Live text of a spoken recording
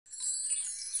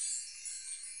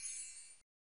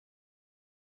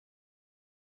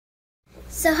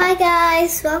So hi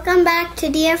guys, welcome back to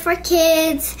Dia for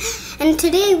Kids, and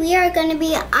today we are going to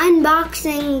be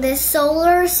unboxing the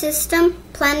solar system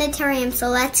planetarium. So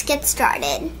let's get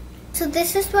started. So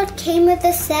this is what came with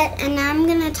the set, and now I'm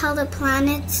going to tell the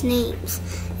planets' names.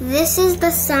 This is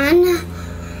the Sun,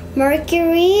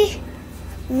 Mercury,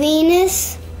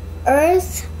 Venus,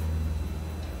 Earth,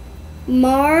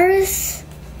 Mars,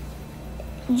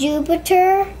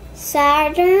 Jupiter,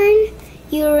 Saturn,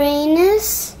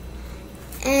 Uranus,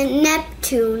 and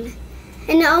Neptune.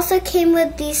 And it also came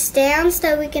with these stands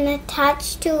that we can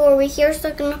attach to over here so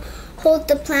it can hold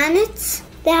the planets.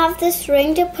 They have this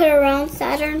ring to put around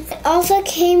Saturn. It also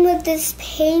came with this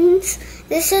paint.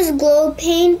 This is glow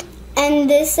paint, and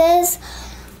this is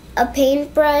a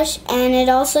paintbrush, and it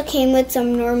also came with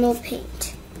some normal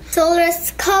paint. So let's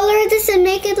color this and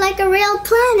make it like a real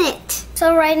planet.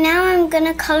 So right now I'm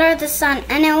gonna color the sun,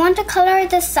 and I want to color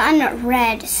the sun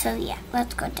red. So yeah,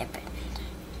 let's go dip it.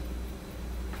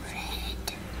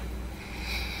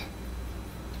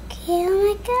 Oh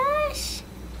my gosh,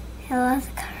 I love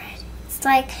the color. It's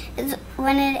like,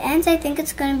 when it ends, I think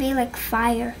it's going to be like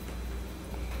fire.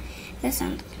 The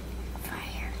sun's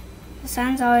fire. The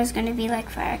sun's always going to be like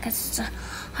fire because it's a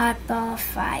hot ball of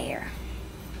fire.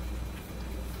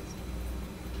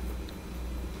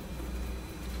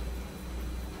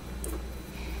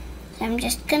 So I'm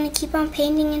just going to keep on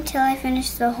painting until I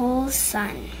finish the whole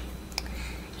sun.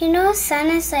 You know, a sun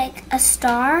is like a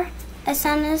star. A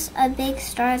sun is a big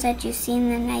star that you see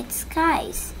in the night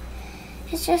skies.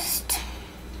 It's just...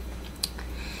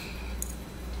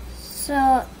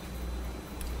 So,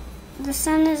 the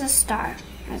sun is a star,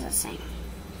 as I was saying.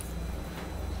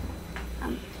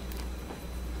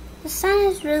 The sun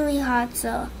is really hot,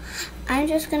 so I'm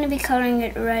just going to be coloring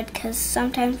it red because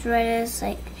sometimes red is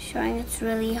like showing it's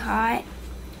really hot.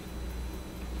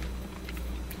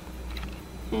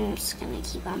 I'm just going to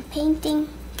keep on painting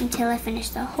until I finish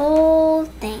the whole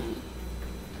thing.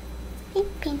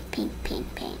 Paint, paint, paint,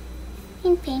 paint, paint.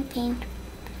 Paint, paint, paint.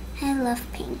 I love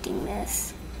painting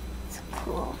this. It's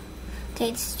cool. Okay,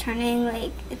 it's turning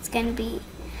like it's gonna be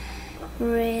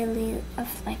really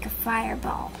like a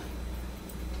fireball.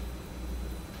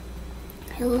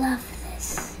 I love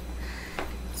this.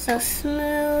 So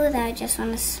smooth, I just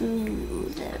want to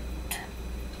smooth it.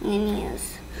 I'm gonna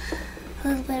use a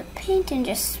little bit of paint and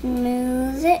just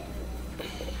smooth it.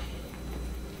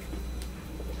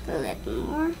 A little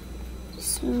more.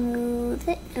 Smooth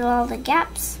it. Fill all the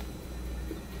gaps.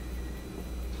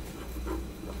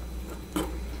 Oh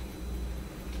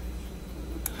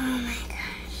my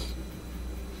gosh.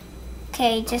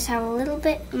 Okay, just have a little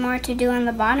bit more to do on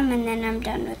the bottom, and then I'm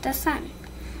done with the sun.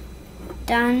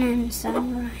 Done and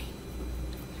sunrise.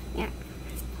 Yeah.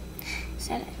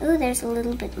 So, ooh, there's a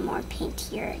little bit more paint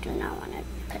here. I do not want to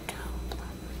put a whole lot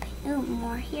of paint. Ooh,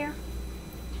 more here.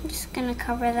 I'm just gonna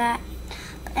cover that.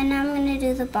 And now I'm going to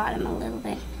do the bottom a little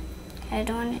bit. I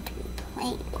don't want it to be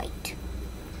plain white.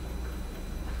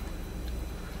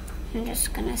 I'm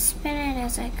just going to spin it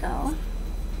as I go.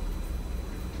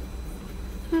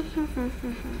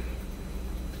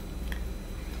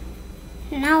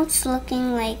 Now it's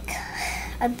looking like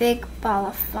a big ball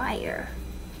of fire.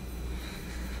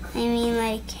 I mean,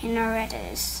 like in red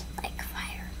is like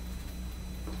fire.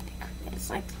 It's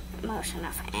like the motion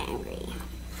of angry.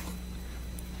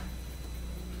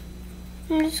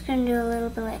 I'm just going to do a little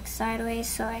bit like sideways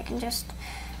so I can just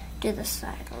do the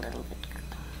side a little bit.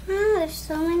 Oh, there's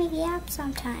so many gaps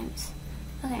sometimes.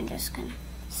 Okay, I'm just going to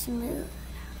smooth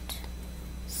it out.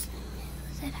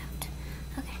 Smooth it out.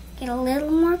 Okay, get a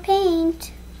little more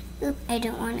paint. Oop, I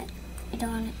don't want it. I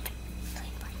don't want it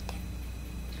plain white there.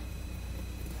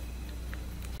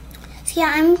 So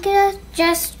yeah, I'm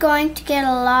just going to get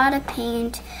a lot of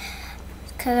paint,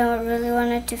 because I really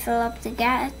wanted to fill up the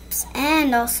gaps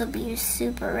and also be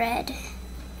super red.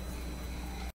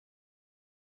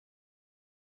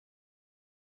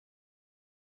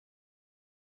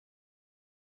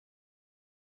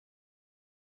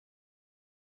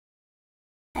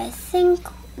 I think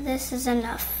this is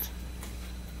enough.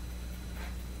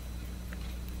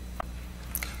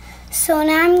 So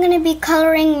now I'm going to be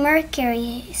coloring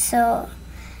Mercury. So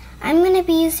I'm going to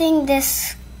be using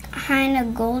this kind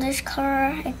of goldish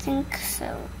color, I think.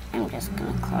 So I'm just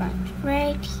gonna color it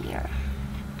right here.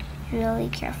 Really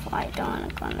careful, I don't want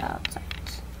to go on the outside.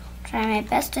 Try my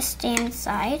best to stay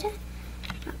inside,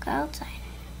 not go outside.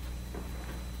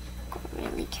 Go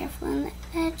really careful on the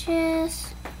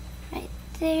edges, right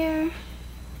there.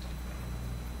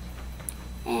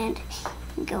 And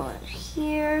go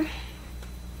here.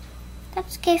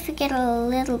 That's okay if you get a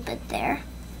little bit there,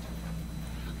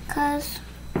 because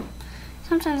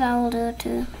Sometimes I will do it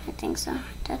too. I think so.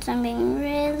 That's I'm being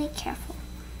really careful.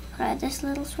 Color this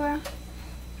little swirl.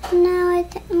 Now I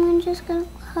think I'm just gonna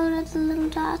color the little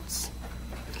dots.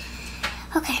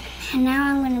 Okay, and now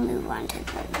I'm gonna move on to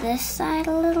this side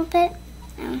a little bit.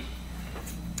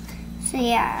 So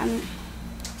yeah,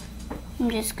 I'm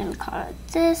just gonna color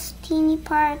this teeny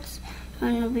parts.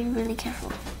 I'm gonna be really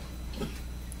careful.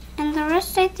 And the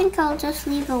rest I think I'll just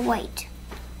leave a white.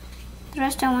 The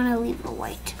rest I want to leave a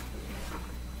white.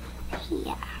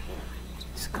 Yeah,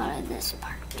 just color this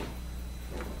part.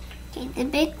 Okay, the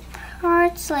big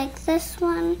parts like this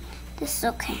one, this is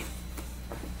okay.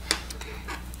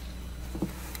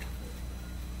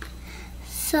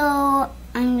 So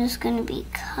I'm just gonna be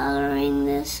coloring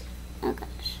this. Oh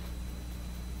gosh.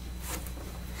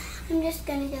 I'm just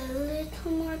gonna get a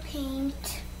little more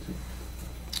paint.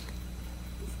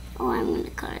 Oh, I'm gonna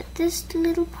color this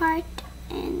little part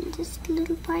and this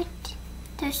little part.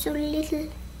 There's so little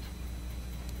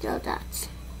dots.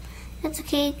 That's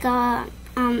okay, got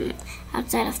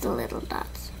outside of the little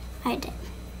dots. I did.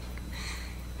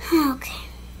 Okay,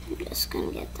 I'm just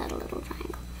gonna get that little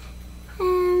triangle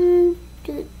and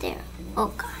do it there.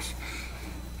 Oh gosh.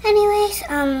 Anyways,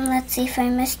 let's see if I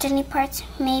missed any parts.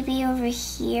 Maybe over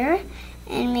here,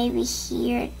 and maybe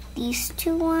here, these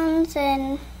two ones,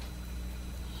 and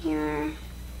here,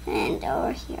 and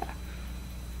over here.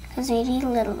 Because we need a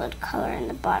little bit of color in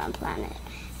the bottom planet.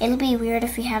 It'll be weird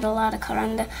if we had a lot of color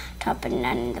on the top and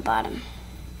none in the bottom.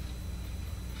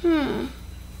 I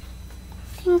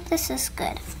think this is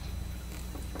good.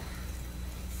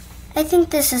 I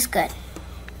think this is good.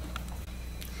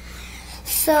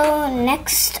 So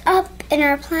next up in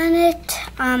our planet,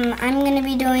 I'm going to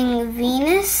be doing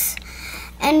Venus.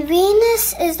 And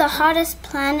Venus is the hottest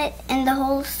planet in the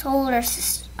whole solar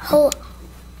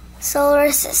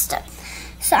system.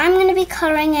 So I'm going to be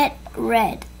coloring it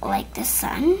red, like the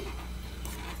sun.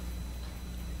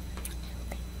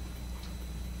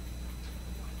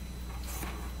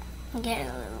 Get a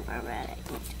little more red, I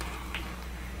think.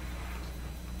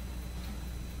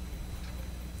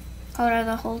 Color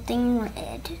the whole thing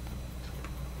red.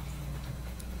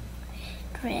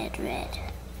 Red, red.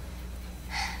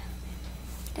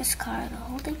 Just color the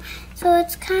whole thing. So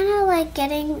it's kind of like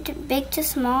getting big to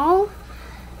small.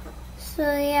 So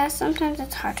yeah, sometimes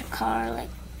it's hard to color like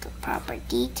the proper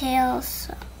details.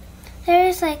 So there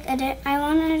is like I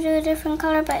want to do a different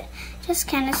color, but just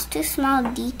kind of too small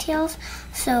details.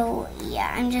 So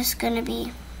yeah, I'm just gonna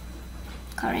be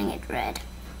coloring it red.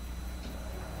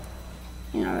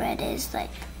 You know, red is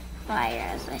like fire,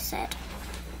 as I said.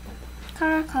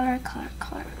 Color, color, color,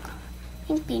 color, color.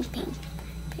 Paint, paint, paint.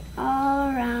 Paint all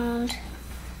around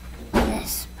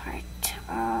this part,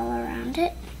 all around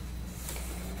it.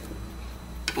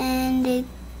 And I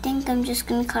think I'm just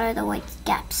gonna color the white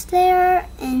gaps there,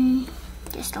 and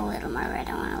just a little more red.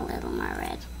 I want a little more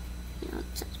red. You know,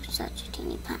 such a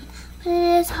teeny plant. But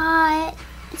it is hot.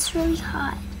 It's really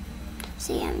hot.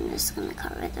 See, I'm just gonna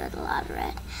cover it with a lot of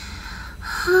red.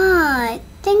 I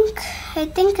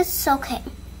think it's okay.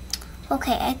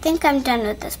 Okay, I think I'm done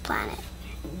with this planet.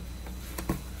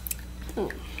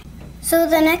 So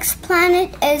the next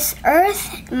planet is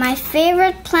Earth, my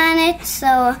favorite planet.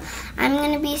 So I'm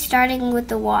going to be starting with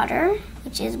the water,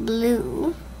 which is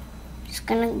blue. Just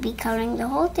going to be coloring the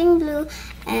whole thing blue,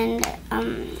 and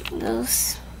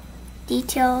those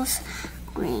details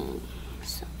green.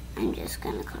 So I'm just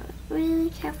going to color it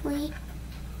really carefully,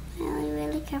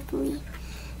 really carefully.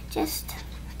 Just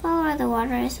follow where the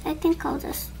water is. I think I'll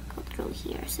just go through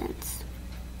here since,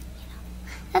 you know.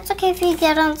 That's okay if you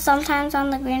get on sometimes on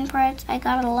the green parts. I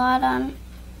got a lot on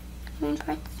green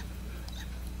parts.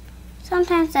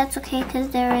 Sometimes that's okay because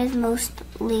there is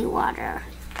mostly water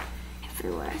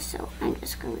everywhere. So I'm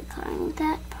just going to be coloring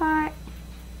that part.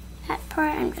 That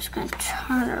part, I'm just going to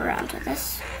turn around to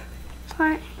this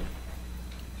part.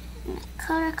 And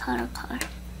color, color, color.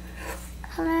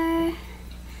 Color.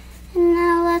 And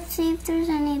now let's see if there's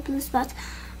any blue spots.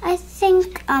 I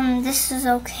think this is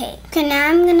okay. Okay, now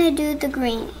I'm gonna do the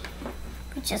green,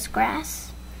 which is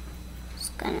grass.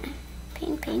 Just gonna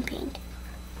paint, paint, paint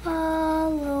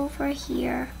all over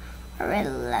here where I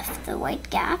left the white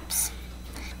gaps.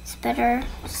 It's better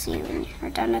to see when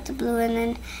you're done with the blue and then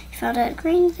you found out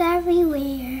green's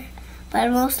everywhere.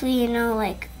 But mostly, you know,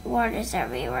 like water's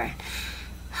everywhere.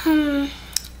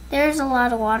 There's a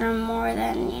lot of water, more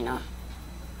than, you know,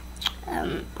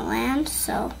 land,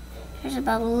 so there's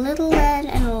about a little land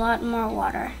and a lot more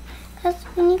water, because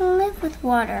we need to live with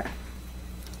water.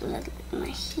 A little bit more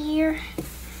here,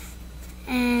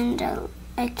 and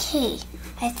okay,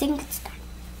 I think it's done.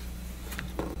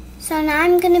 So now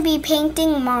I'm going to be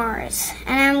painting Mars,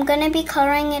 and I'm going to be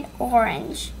coloring it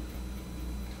orange.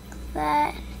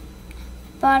 That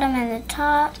bottom and the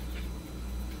top.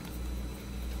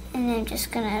 And then I'm just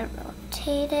going to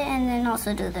rotate it and then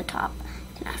also do the top.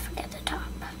 Do not forget the top.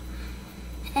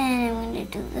 And I'm going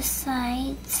to do the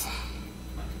sides.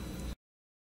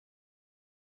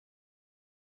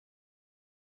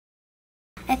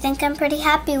 I think I'm pretty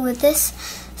happy with this,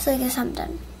 so I guess I'm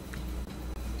done.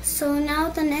 So now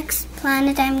the next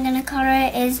planet I'm going to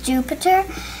color is Jupiter.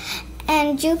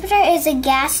 And Jupiter is a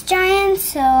gas giant,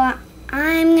 so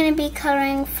I'm going to be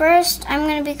coloring first. I'm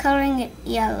going to be coloring it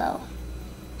yellow.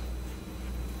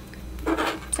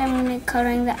 So I'm going to be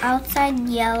coloring the outside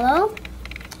yellow,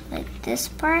 like this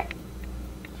part.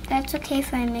 That's okay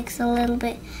if I mix a little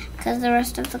bit, because the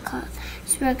rest of the colors,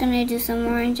 we're going to do some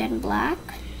orange and black.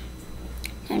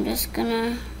 I'm just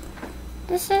gonna,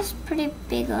 this is pretty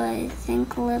big, I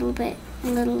think, a little bit.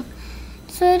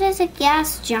 So it is a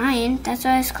gas giant, that's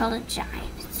why it's called a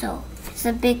giant. So it's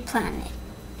a big planet.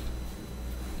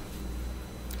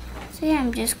 So yeah,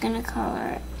 I'm just gonna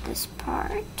color this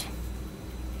part.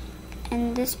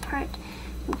 And this part,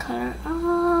 and color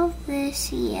all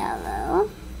this yellow.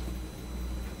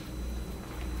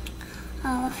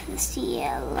 All of this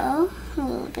yellow, a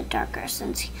little bit darker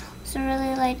since it's a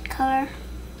really light color.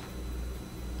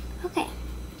 Okay,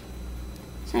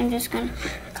 so I'm just gonna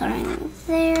coloring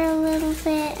there a little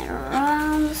bit and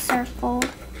around the circle.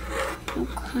 I'm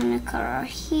gonna color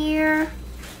here.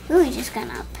 Ooh, it just got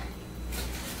up.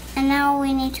 And now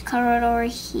we need to color it over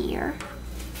here.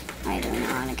 I don't know,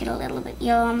 I want to get a little bit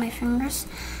yellow on my fingers.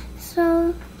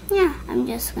 So yeah, I'm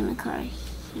just gonna color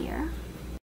here.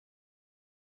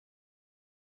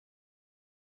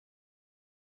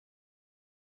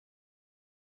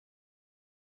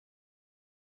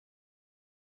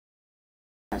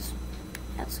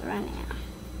 That's running out.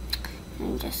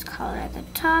 And just color the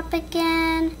top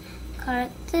again, color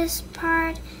this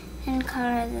part, and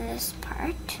color this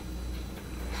part.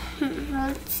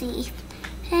 Let's see.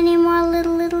 Any more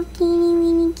little teeny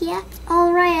weeny gaps?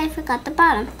 All right, I forgot the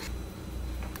bottom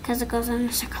because it goes in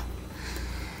a circle.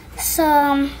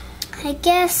 So I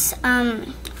guess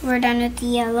we're done with the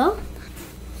yellow.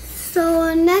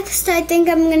 So next I think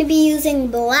I'm gonna be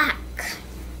using black.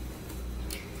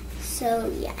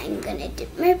 So yeah, I'm gonna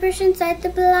dip my brush inside the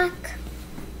black.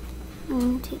 I'm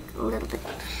gonna take a little bit.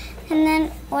 And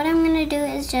then what I'm gonna do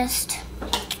is just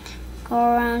go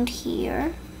around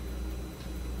here.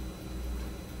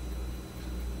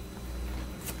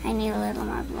 I need a little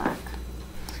more black.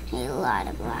 I need a lot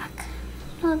of black.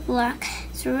 Not black.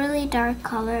 It's a really dark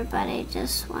color, but I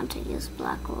just want to use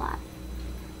black a lot.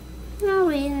 No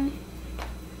reason.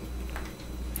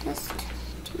 Just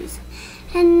to use it.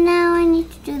 And now I need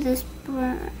to do this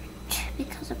part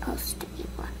because it's supposed to be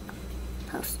black.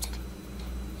 Supposed to.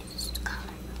 Just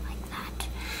color it like that.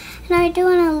 And I do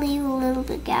want to leave a little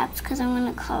bit gaps because I'm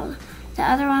going to color the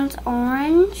other one's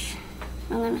orange.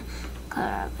 I'm going to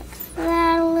color like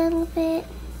that a little bit.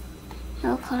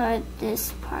 I'll color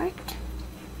this part.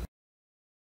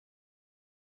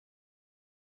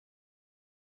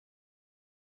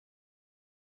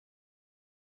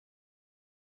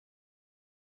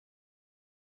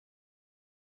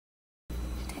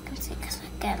 Because I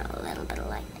get a little bit of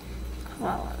light,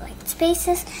 light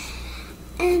spaces.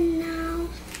 And now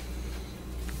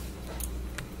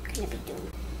I'm gonna be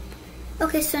doing.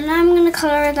 Okay, so now I'm gonna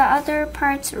color the other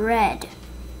parts red.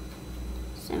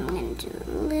 So I'm gonna do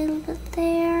a little bit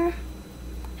there.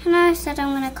 And I said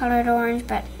I'm gonna color it orange,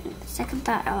 but second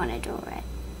thought I want to do red.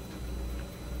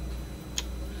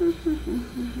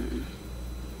 I'm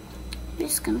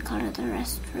just gonna color the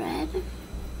rest red.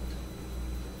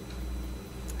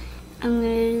 I'm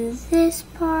going to do this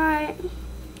part,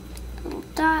 little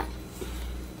dot.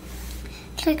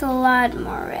 It's like a lot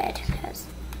more red because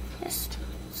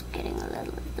it's getting a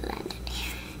little blended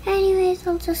here. Anyways,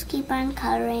 I'll just keep on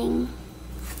coloring.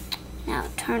 Now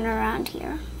turn around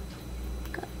here.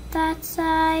 Go that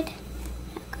side,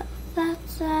 now go that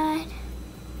side.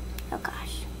 Oh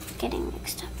gosh, getting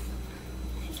mixed up.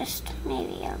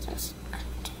 Maybe I'll just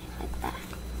continue like that.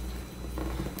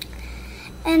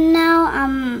 And now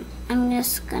I'm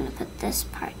just gonna put this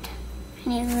part. I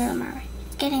need a little more red.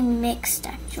 It's getting mixed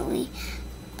actually,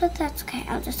 but that's okay.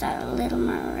 I'll just add a little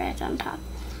more red on top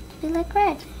to be like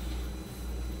red.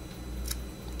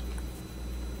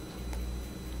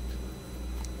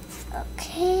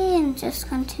 Okay, and just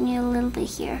continue a little bit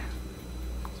here.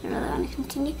 I really want to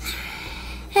continue.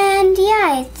 And yeah,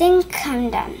 I think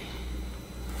I'm done.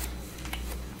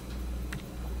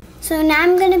 So now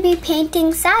I'm gonna be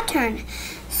painting Saturn.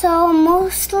 So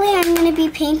mostly I'm going to be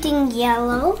painting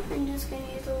yellow. I'm just going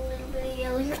to use a little bit of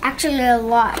yellow here. Actually a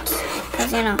lot,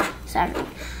 because you know, Saturn.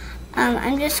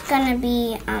 I'm just going to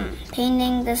be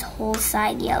painting this whole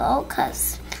side yellow,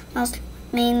 because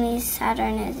mainly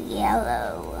Saturn is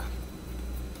yellow.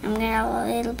 I'm going to add a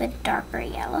little bit darker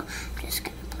yellow. I'm just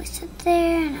going to place it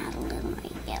there and add a little more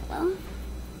yellow.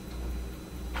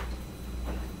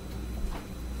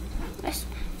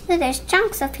 There's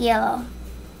chunks of yellow.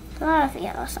 A lot of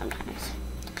yellow sometimes.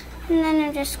 And then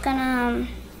I'm just gonna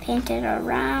paint it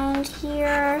around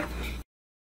here.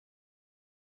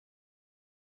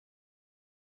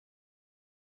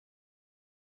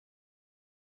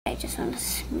 I just want to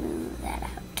smooth that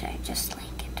out. I just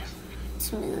like it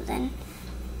smooth and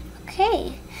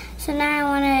okay. So now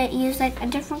I want to use like a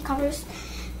different colors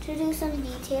to do some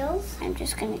details. I'm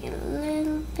just gonna get a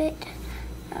little bit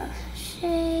of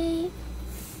shade.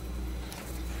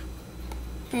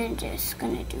 And just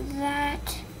gonna do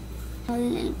that. A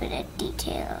little bit of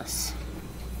details.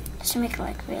 Just to make it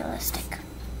like realistic.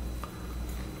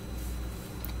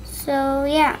 So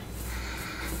yeah.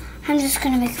 I'm just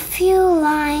gonna make a few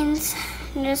lines.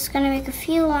 I'm just gonna make a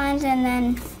few lines and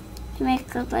then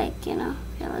make it like, you know,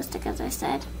 realistic as I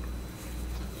said.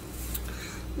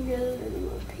 Really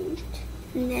more paint.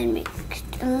 And then make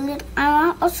a little,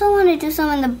 I also want to do some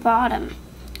on the bottom.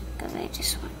 Because I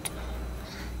just want to.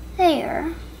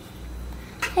 There.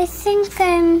 I think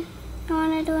I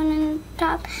want to do it on the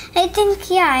top. I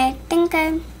think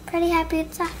I'm pretty happy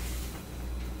with that.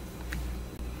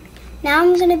 Now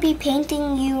I'm going to be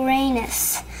painting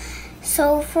Uranus.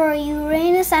 So for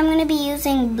Uranus, I'm going to be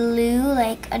using blue,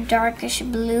 like a darkish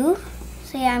blue.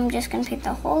 So yeah, I'm just going to paint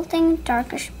the whole thing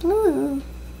darkish blue.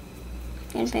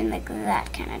 I'm going to paint like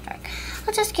that kind of dark.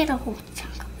 I'll just get a whole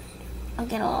chunk of it. I'll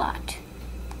get a lot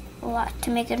to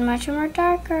make it much more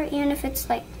darker, even if it's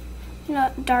like, you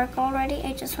know, dark already.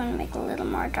 I just want to make it a little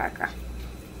more darker,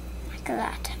 like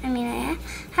that. I mean, I'm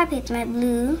happy with my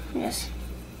blue. I just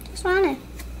wanted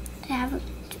to have.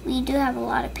 We do have a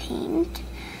lot of paint.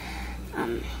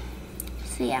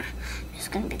 So yeah, I'm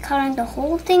just gonna be coloring the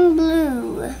whole thing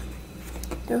blue.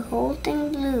 The whole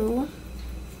thing blue.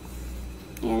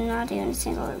 And not even a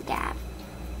single gap.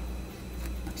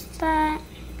 What's that?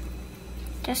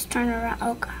 Just turn around.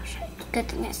 Oh gosh, good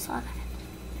thing I saw that.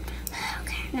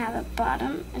 Okay, now the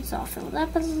bottom is all filled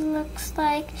up, it looks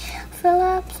like. Fill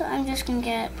up, so I'm just gonna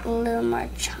get a little more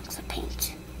chunks of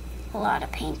paint. A lot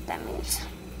of paint, that means.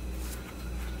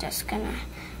 Just gonna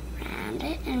round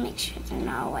it and make sure there are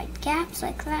no white gaps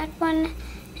like that one.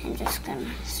 I'm just gonna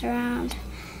surround.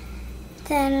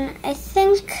 Then I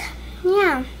think,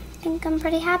 yeah, I think I'm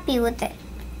pretty happy with it.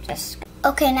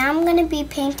 Okay, now I'm gonna be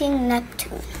painting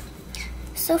Neptune.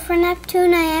 So for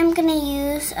Neptune, I am going to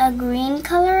use a green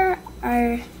color,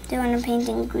 or do you want to paint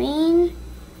in green?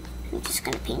 I'm just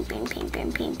going to paint.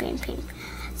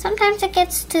 Sometimes it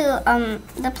gets to,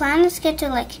 the planets get to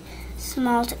like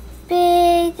small to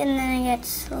big, and then it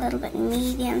gets a little bit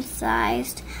medium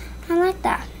sized. I like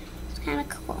that. It's kind of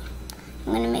cool.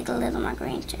 I'm going to make a little more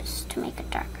green just to make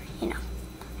it darker, you know.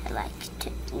 I like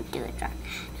to do it dark.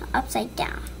 Now upside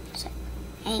down, so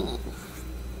hanging.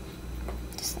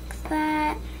 Just like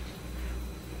that.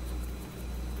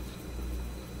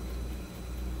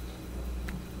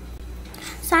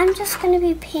 So I'm just going to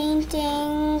be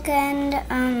painting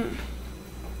and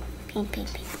paint.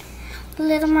 A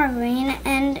little more green,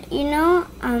 and you know,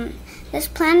 this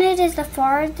planet is the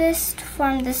farthest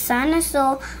from the sun,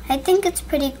 so I think it's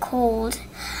pretty cold.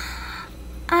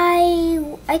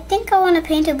 I think I want to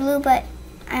paint it blue, but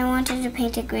I wanted to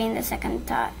paint it green the second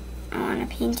thought. I want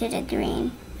to paint it a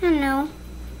green. I don't know.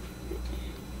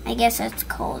 I guess it's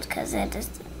cold because it is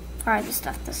farthest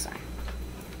off the sun.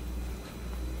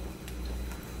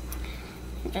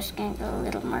 I'm just going to go a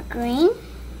little more green.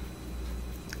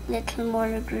 Little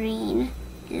more green.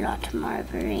 Lot more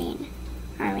green.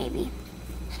 Or maybe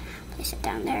place it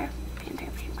down there.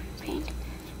 Paint.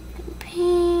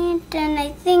 And I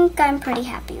think I'm pretty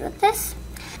happy with this.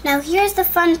 Now here's the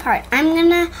fun part. I'm going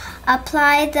to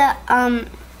apply the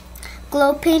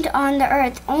glow paint on the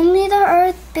earth. Only the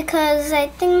earth, because I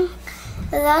think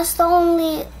that's the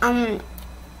only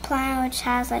planet which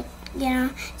has, like, you know,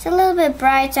 it's a little bit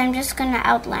bright, so I'm just going to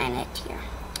outline it here.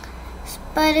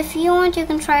 But if you want, you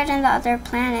can try it on the other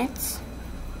planets.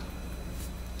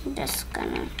 I'm just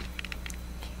going to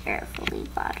carefully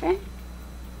butter.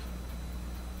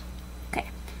 Okay,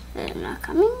 I'm not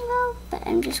coming though, but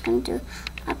I'm just going to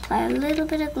apply a little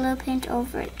bit of glow paint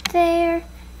over it there.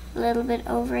 A little bit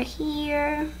over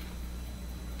here.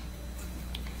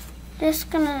 Just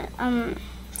gonna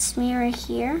smear it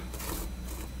here.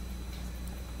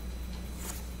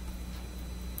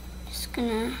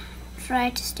 gonna try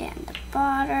to stay on the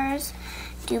borders,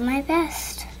 do my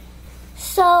best.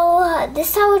 So this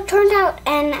is how it turned out,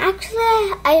 and actually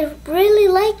I really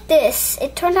like this.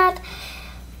 It turned out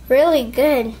really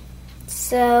good.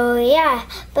 So yeah,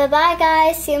 bye bye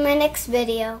guys, see you in my next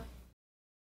video.